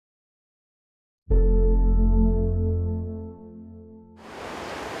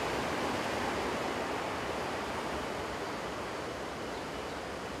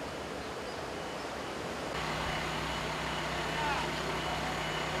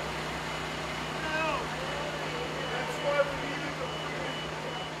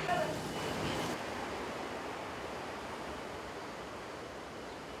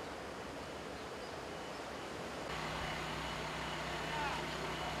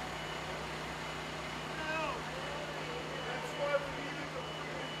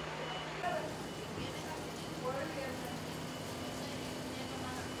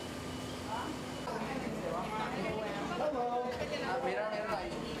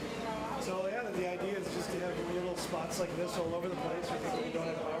spots like this all over the place. I think we don't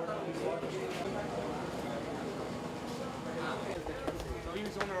have power to use water. So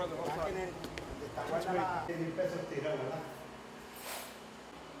use owner of the whole time.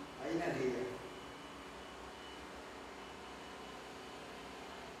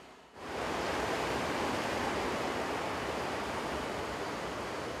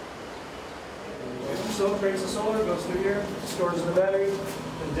 So creates the solar, goes through here, stores in the battery,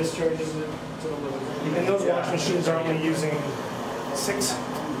 and discharges it to the load. And those wash machines are only using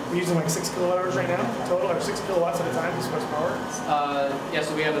we're using like 6 kilowatt hours right now total, or 6 kilowatts at a time as much power? Yeah,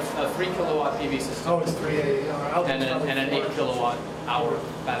 so we have a 3 kilowatt PV system. Oh, it's 3 and an 8 kilowatt hour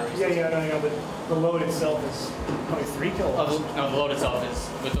battery system. Yeah, but the load itself is probably 3 kilowatts. No, the load itself is,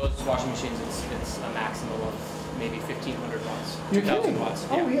 with those washing machines, it's a maximum of maybe 1,500 watts, 2,000 watts.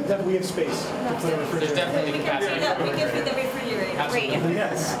 Oh, yeah. we have space to put a refrigerator. There's definitely capacity. We can fit the refrigerator. Absolutely.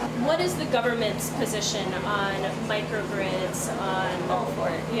 Yes. What is the government's position on microgrids? All for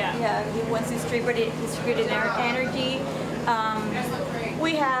it. Yeah, he wants distributed energy.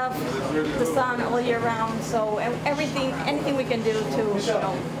 We have the sun all year round, so anything we can do to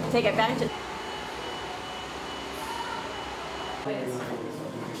take advantage.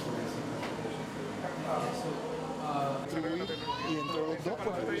 Y entre los dos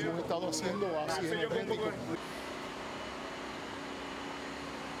pues hemos estado haciendo así energético.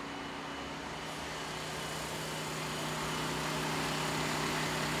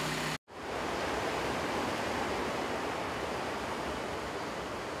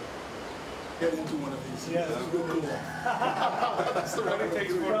 Get into one of these. Yeah, that's real cool. So what it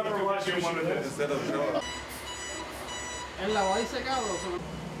takes for Proper washing machine instead of no. ¿El lavado y secado?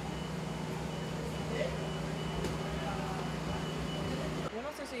 Yo no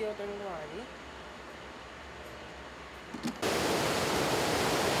sé si yo tengo ahí.